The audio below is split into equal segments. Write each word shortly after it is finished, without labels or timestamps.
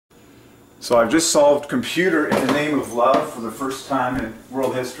So I've just solved computer in the name of love for the first time in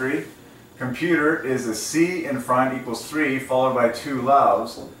world history. Computer is a C in front equals 3 followed by 2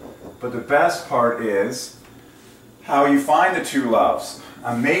 loves. But the best part is how you find the 2 loves.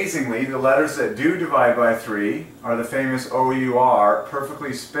 Amazingly, the letters that do divide by 3 are the famous O-U-R,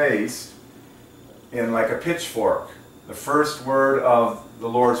 perfectly spaced in like a pitchfork. The first word of the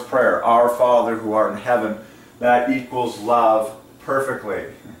Lord's Prayer, Our Father who art in heaven, that equals love perfectly.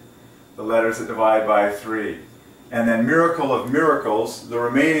 The letters that divide by 3. And then miracle of miracles, the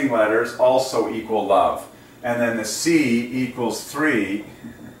remaining letters also equal love. And then the C equals 3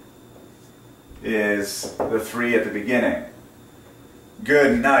 is the 3 at the beginning.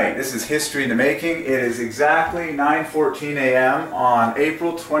 Good night. This is history in the making. It is exactly 9:14 a.m. on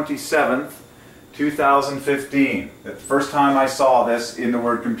April 27th, 2015. The first time I saw this in the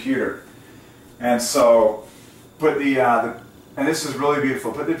word computer. And so, put and this is really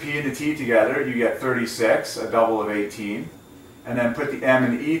beautiful. Put the P and the T together, you get 36, a double of 18. And then put the M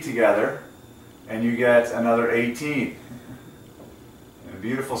and E together, and you get another 18. And a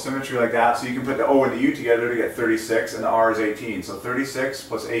beautiful symmetry like that. So you can put the O and the U together to get 36, and the R is 18. So 36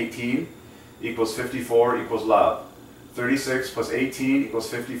 plus 18 equals 54 equals love. 36 plus 18 equals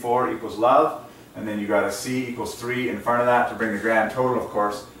 54 equals love. And then you got a C equals 3 in front of that to bring the grand total, of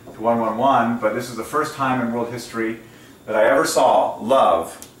course, to 111. But this is the first time in world history that I ever saw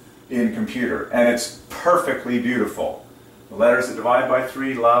love in computer. And it's perfectly beautiful. The letters that divide by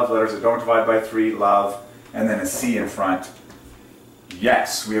 3, love. Letters that don't divide by 3, love. And then a C in front.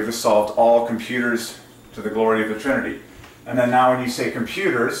 Yes, we have just solved all computers to the glory of the Trinity. And then now when you say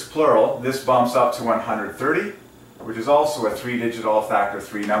computers, plural, this bumps up to 130, which is also a 3-digit all-factor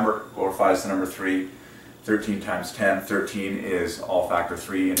 3 number, glorifies the number 3. 13 times 10, 13 is all-factor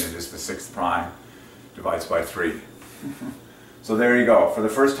 3, and it is the 6th prime, divides by 3. So there you go. For the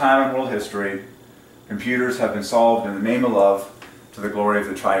first time in world history, computers have been solved in the name of love to the glory of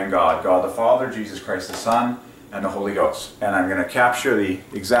the Triune God. God the Father, Jesus Christ the Son, and the Holy Ghost. And I'm going to capture the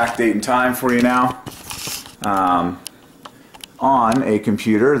exact date and time for you now on a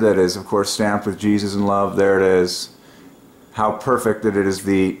computer that is, of course, stamped with Jesus and love. There it is. How perfect that it is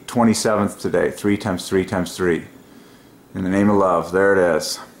the 27th today. 3 times 3 times 3. In the name of love. There it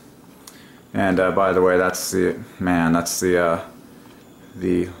is. And by the way, that's the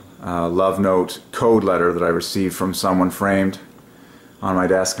love note code letter that I received from someone framed on my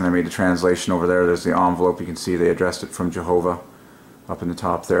desk, and I made the translation over there. There's the envelope. You can see they addressed it from Jehovah up in the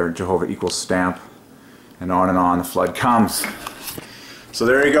top there. Jehovah equals stamp, and on the flood comes. So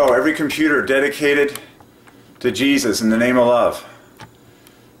there you go. Every computer dedicated to Jesus in the name of love.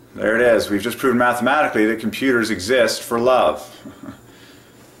 There it is. We've just proven mathematically that computers exist for love.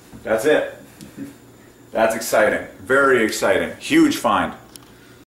 That's it. That's exciting. Very exciting. Huge find.